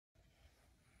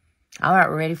All right,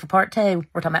 we're ready for part 2.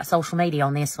 We're talking about social media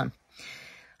on this one.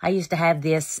 I used to have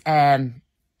this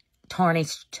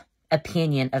tarnished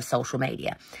opinion of social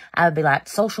media. I would be like,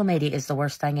 social media is the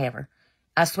worst thing ever.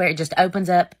 I swear it just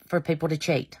opens up for people to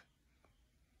cheat.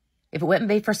 If it wouldn't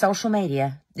be for social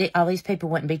media, all these people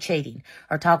wouldn't be cheating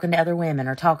or talking to other women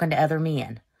or talking to other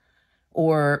men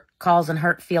or causing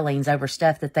hurt feelings over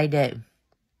stuff that they do.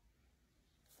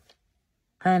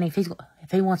 Honey,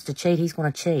 if he wants to cheat, he's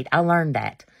going to cheat. I learned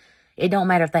that. It don't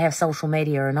matter if they have social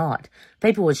media or not.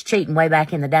 People was cheating way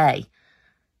back in the day.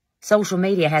 Social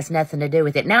media has nothing to do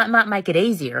with it. Now, it might make it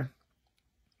easier.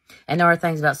 And there are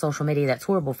things about social media that's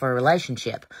horrible for a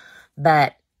relationship.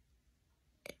 But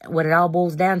what it all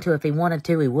boils down to, if he wanted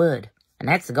to, he would. And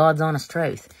that's the God's honest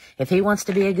truth. If he wants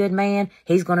to be a good man,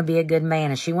 he's going to be a good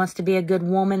man. And she wants to be a good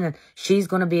woman, and she's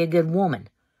going to be a good woman.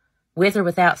 With or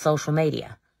without social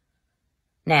media.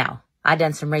 Now, I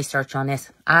done some research on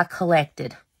this. I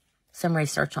collected some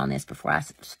research on this before I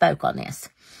spoke on this.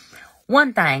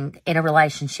 One thing in a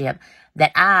relationship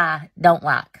that I don't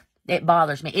like, it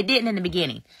bothers me. It didn't in the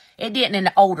beginning. It didn't in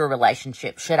the older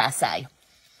relationship, should I say.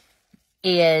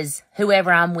 Is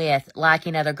whoever I'm with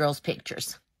liking other girls'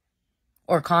 pictures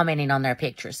or commenting on their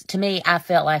pictures. To me, I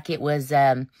felt like it was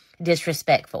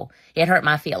disrespectful. It hurt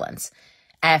my feelings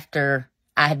after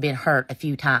I had been hurt a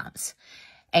few times.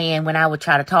 And when I would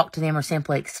try to talk to them or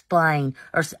simply explain,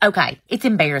 okay, it's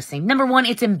embarrassing. Number one,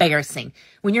 it's embarrassing.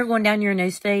 When you're going down your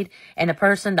newsfeed and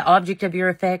the object of your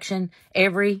affection,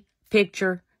 every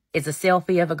picture is a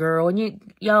selfie of a girl.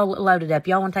 And y'all load it up.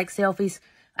 Y'all want to take selfies?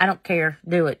 I don't care.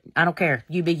 Do it. I don't care.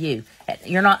 You be you.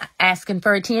 You're not asking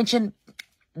for attention.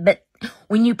 But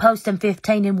when you post them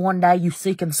 15 in one day, you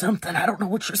seeking something. I don't know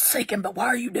what you're seeking, but why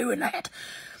are you doing that?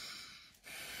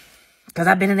 Because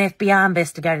I've been an FBI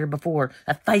investigator before.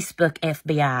 A Facebook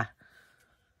FBI.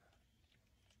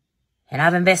 And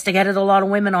I've investigated a lot of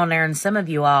women on there. And some of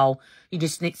you all, you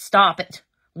just need to stop it.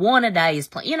 One a day is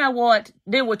plenty. You know what?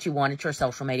 Do what you want. It's your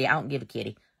social media. I don't give a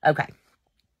kitty. Okay.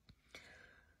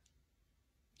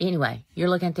 Anyway, you're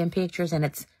looking at them pictures and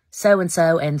it's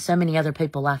so-and-so and so many other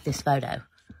people like this photo.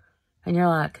 And you're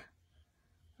like,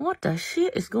 what the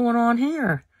shit is going on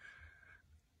here?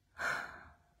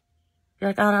 You're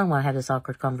like, I don't want to have this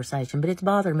awkward conversation, but it's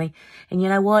bothering me. And you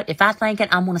know what? If I think it,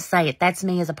 I'm going to say it. That's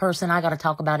me as a person. I got to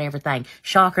talk about everything.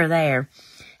 Shocker there.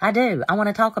 I do. I want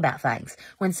to talk about things.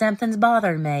 When something's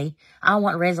bothering me, I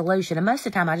want resolution. And most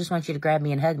of the time, I just want you to grab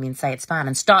me and hug me and say it's fine.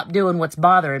 And stop doing what's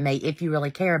bothering me if you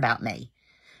really care about me.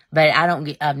 But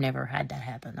I've never had that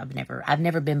happen. I've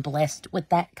never been blessed with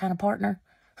that kind of partner.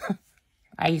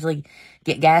 I usually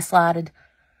get gaslighted.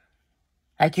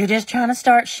 Like, you're just trying to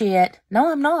start shit.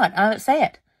 No, I'm not. I don't say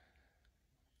it.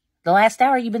 The last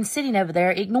hour you've been sitting over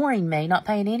there ignoring me, not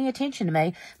paying any attention to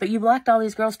me, but you liked all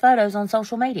these girls' photos on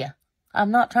social media. I'm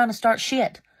not trying to start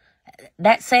shit.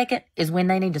 That second is when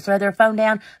they need to throw their phone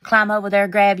down, climb over there,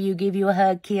 grab you, give you a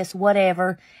hug, kiss,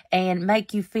 whatever, and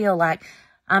make you feel like,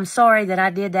 I'm sorry that I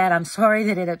did that. I'm sorry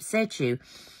that it upset you.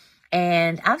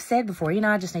 And I've said before,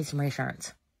 I just need some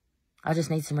reassurance. I just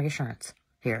need some reassurance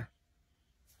here.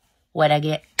 What'd I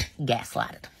get?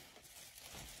 Gaslighted.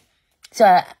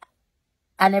 So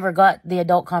I never got the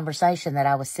adult conversation that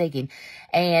I was seeking.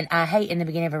 And I hate in the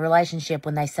beginning of a relationship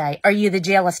when they say, are you the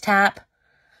jealous type?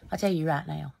 I'll tell you right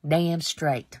now, damn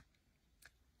straight.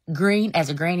 Green as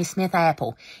a Granny Smith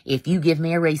apple, if you give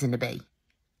me a reason to be.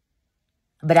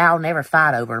 But I'll never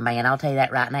fight over a man. I'll tell you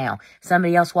that right now.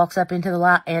 Somebody else walks up into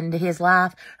his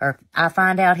life, or I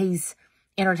find out he's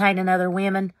entertaining other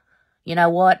women. You know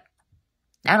what?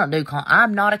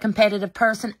 I'm not a competitive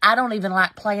person. I don't even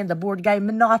like playing the board game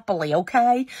Monopoly,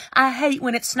 okay? I hate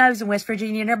when it snows in West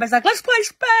Virginia and everybody's like, let's play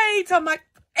spades. I'm like,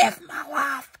 F my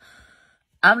life.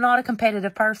 I'm not a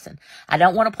competitive person. I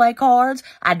don't want to play cards.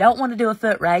 I don't want to do a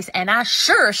foot race. And I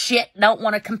sure as shit don't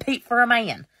want to compete for a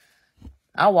man.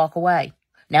 I'll walk away.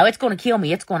 Now, it's going to kill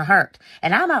me. It's going to hurt.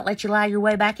 And I might let you lie your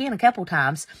way back in a couple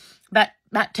times, but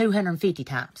about 250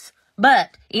 times.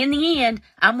 But in the end,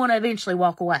 I'm going to eventually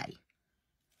walk away.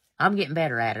 I'm getting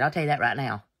better at it. I'll tell you that right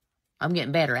now. I'm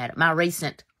getting better at it. My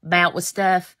recent bout with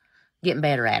stuff, getting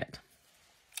better at it.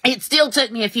 It still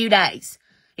took me a few days.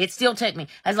 It still took me. It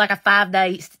was like a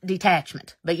 5-day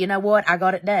detachment. But you know what? I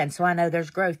got it done. So I know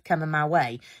there's growth coming my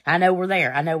way. I know we're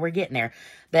there. I know we're getting there.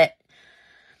 But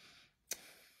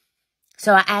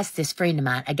so I asked this friend of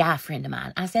mine, a guy friend of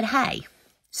mine, I said, hey,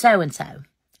 so-and-so,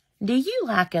 do you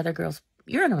like other girls?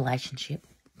 You're in a relationship.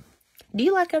 Do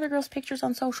you like other girls' pictures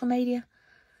on social media?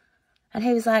 And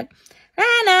he was like, no,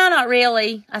 not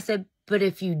really. I said, but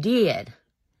if you did,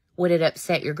 would it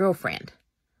upset your girlfriend?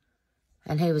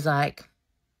 And he was like,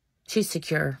 she's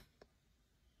secure.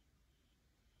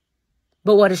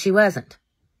 But what if she wasn't?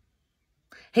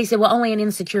 He said, well, only an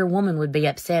insecure woman would be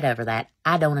upset over that.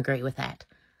 I don't agree with that.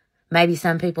 Maybe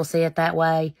some people see it that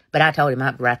way, but I told him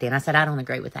right then, I said, I don't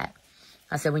agree with that.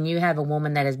 I said, when you have a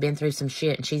woman that has been through some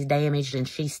shit and she's damaged and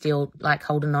she's still like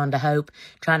holding on to hope,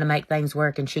 trying to make things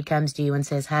work, and she comes to you and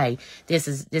says, hey,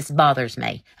 this bothers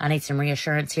me. I need some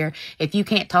reassurance here. If you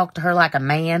can't talk to her like a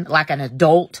man, like an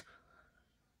adult,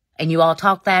 and you all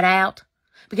talk that out,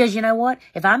 because you know what?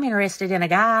 If I'm interested in a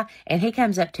guy and he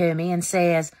comes up to me and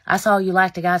says, I saw you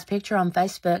liked a guy's picture on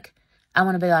Facebook, I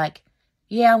want to be like,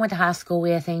 yeah, I went to high school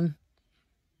with him.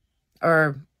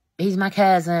 Or he's my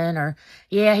cousin, or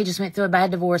yeah, he just went through a bad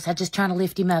divorce. I'm just trying to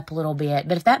lift him up a little bit.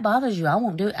 But if that bothers you, I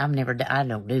won't do it. I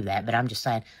don't do that, but I'm just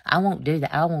saying, I won't do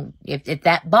that. I won't, if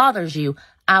that bothers you,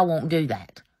 I won't do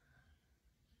that.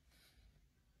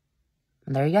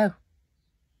 And there you go.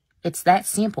 It's that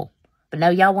simple. But no,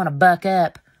 y'all want to buck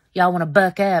up. Y'all want to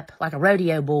buck up like a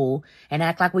rodeo bull and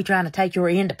act like we're trying to take your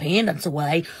independence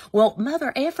away. Well,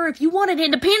 mother effer, if you wanted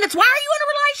independence, why are you in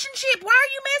a relationship? Why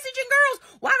are you messaging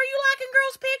girls? Why are you liking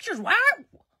girls' pictures? Why?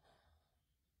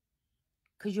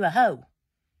 Because you a hoe.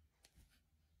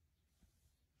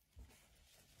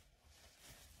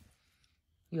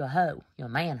 You a hoe. You're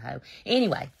a man hoe.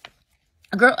 Anyway,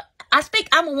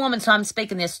 I'm a woman, so I'm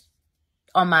speaking this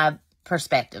on my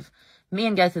perspective.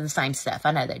 Men go through the same stuff.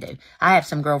 I know they do. I have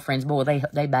some girlfriends, boy,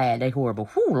 they bad, they horrible.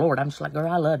 Whew, Lord, I'm just like,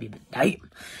 girl, I love you, but damn.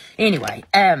 Anyway,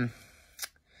 and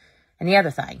the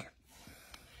other thing.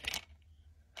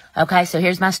 Okay, so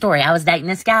here's my story. I was dating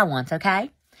this guy once, okay?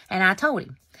 And I told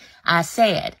him, I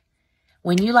said,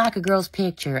 when you like a girl's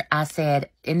picture, I said,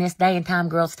 in this day and time,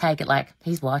 girls take it like,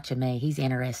 he's watching me, he's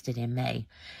interested in me.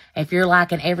 If you're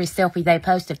liking every selfie they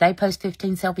post, if they post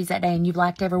 15 selfies that day and you've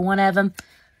liked every one of them,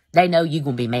 they know you're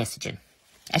going to be messaging.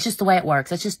 That's just the way it works.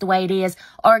 That's just the way it is.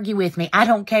 Argue with me. I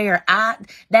don't care.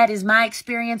 That is my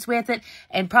experience with it,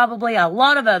 and probably a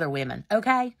lot of other women,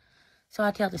 okay? So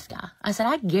I tell this guy, I said,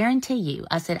 I guarantee you,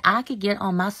 I said, I could get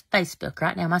on my Facebook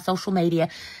right now, my social media,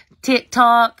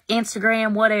 TikTok,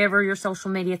 Instagram, whatever your social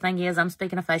media thing is. I'm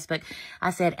speaking of Facebook.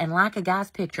 I said, and like a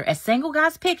guy's picture, a single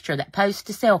guy's picture that posts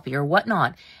a selfie or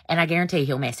whatnot, and I guarantee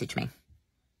he'll message me.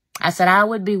 I said, I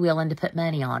would be willing to put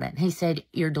money on it. He said,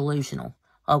 you're delusional.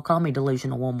 Oh, call me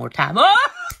delusional one more time. Oh,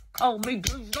 call me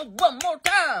delusional one more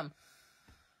time.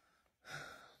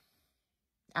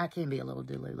 I can be a little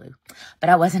delulu, but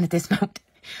I wasn't at this moment.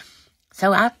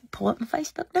 So I pull up my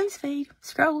Facebook newsfeed,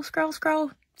 scroll, scroll,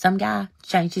 scroll. Some guy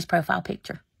changed his profile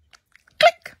picture.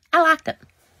 Click. I liked it.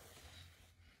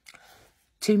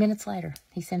 2 minutes later,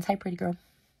 he sends, hey, pretty girl.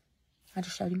 I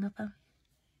just showed him my phone.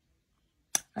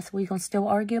 I said, well, you going to still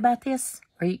argue about this?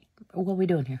 Or what are we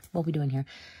doing here? What are we doing here?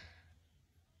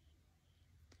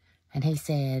 And he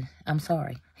said, I'm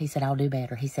sorry. He said, I'll do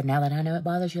better. He said, now that I know it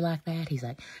bothers you like that, he's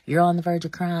like, you're on the verge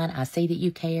of crying. I see that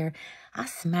you care. I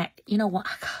smacked, you know what?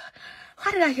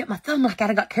 Why did I hit my thumb like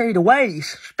I got carried away?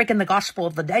 Speaking the gospel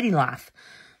of the dating life.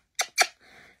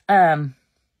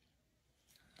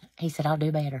 He said, I'll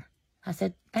do better. I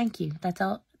said, thank you. That's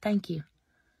all. Thank you.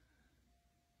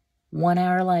 1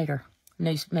 hour later,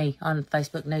 me on the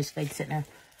Facebook newsfeed sitting there,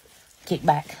 kick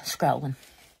back, scrolling.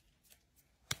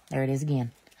 There it is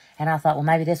again. And I thought, well,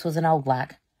 maybe this was an old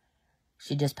like.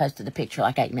 She just posted the picture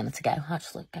like 8 minutes ago. I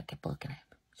kept looking at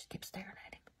him. Just kept staring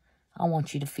at him. I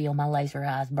want you to feel my laser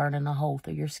eyes burning a hole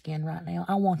through your skin right now.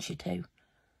 I want you to.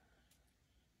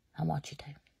 I want you to.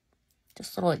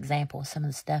 Just a little example of some of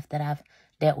the stuff that I've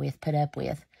dealt with, put up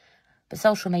with. But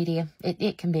social media,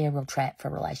 it can be a real trap for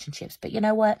relationships. But you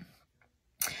know what?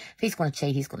 If he's going to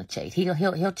cheat, he's going to cheat.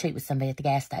 He'll cheat with somebody at the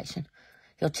gas station.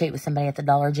 He'll cheat with somebody at the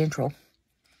Dollar General.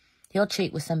 He'll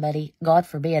cheat with somebody, God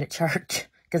forbid, at church,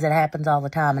 because it happens all the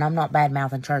time. And I'm not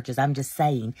bad-mouthing churches. I'm just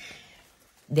saying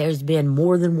there's been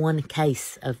more than one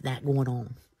case of that going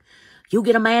on. You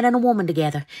get a man and a woman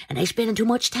together, and they spending too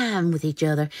much time with each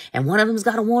other, and one of them's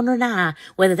got a wandering eye,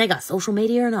 whether they got social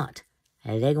media or not.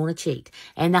 And they're going to cheat.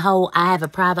 And the whole I have a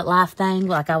private life thing,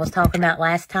 like I was talking about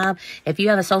last time, if you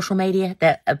have a social media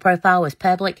that a profile is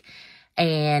public,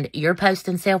 and you're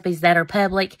posting selfies that are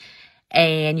public,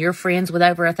 and you're friends with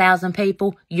over 1,000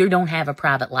 people, you don't have a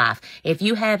private life. If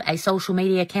you have a social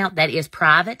media account that is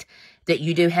private, that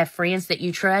you do have friends that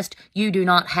you trust, you do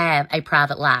not have a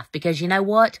private life. Because you know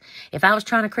what? If I was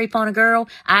trying to creep on a girl,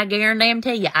 I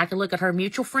guarantee you, I could look at her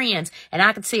mutual friends, and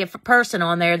I could see a person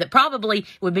on there that probably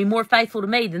would be more faithful to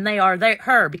me than they are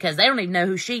her, because they don't even know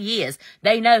who she is.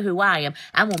 They know who I am.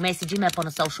 I'm going to message him up on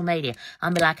a social media.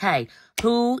 I'm going to be like, hey,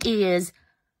 who is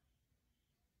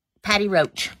Patty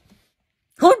Roach?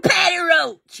 Who's Patty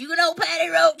Roach? You know Patty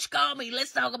Roach? Call me.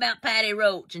 Let's talk about Patty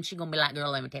Roach. And she's going to be like, girl,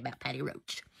 let me tell you about Patty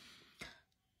Roach.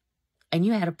 and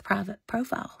you had a private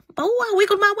profile. Boy, I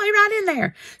wiggled my way right in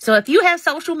there. So if you have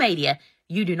social media,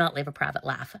 you do not live a private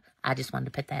life. I just wanted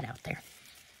to put that out there.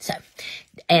 So,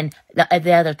 and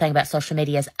the other thing about social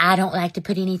media is I don't like to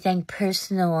put anything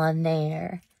personal on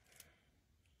there.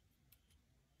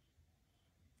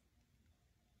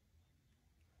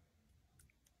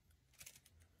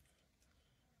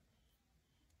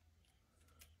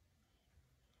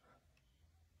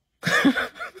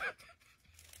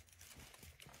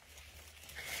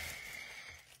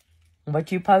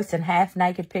 But you posting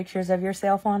half-naked pictures of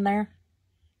yourself on there?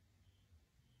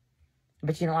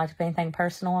 But you don't like to put anything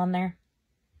personal on there?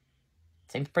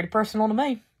 Seems pretty personal to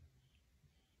me.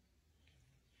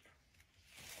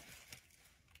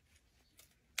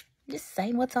 Just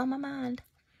saying what's on my mind.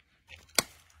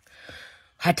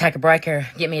 I'd take a break here.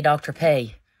 Get me a Dr.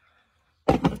 P.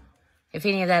 If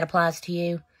any of that applies to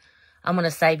you, I'm going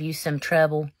to save you some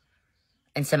trouble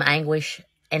and some anguish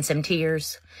and some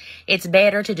tears. It's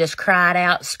better to just cry it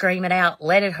out, scream it out,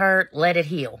 let it hurt, let it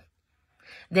heal,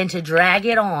 than to drag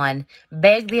it on,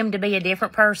 beg them to be a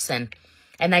different person,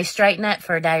 and they straighten up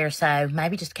for a day or so,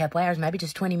 maybe just a couple hours, maybe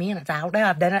just 20 minutes. I don't know.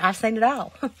 I've done it. I've seen it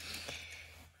all.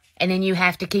 And then you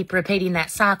have to keep repeating that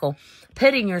cycle,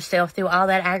 putting yourself through all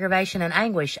that aggravation and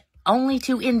anguish, only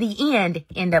to, in the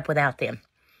end up without them.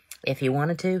 If he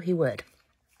wanted to, he would.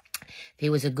 If he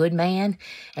was a good man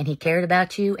and he cared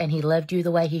about you and he loved you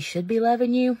the way he should be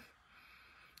loving you,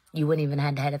 you wouldn't even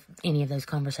have to have any of those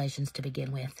conversations to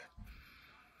begin with.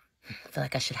 I feel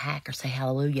like I should hack or say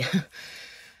hallelujah.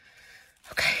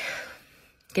 Okay.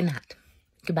 Good night.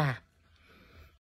 Goodbye.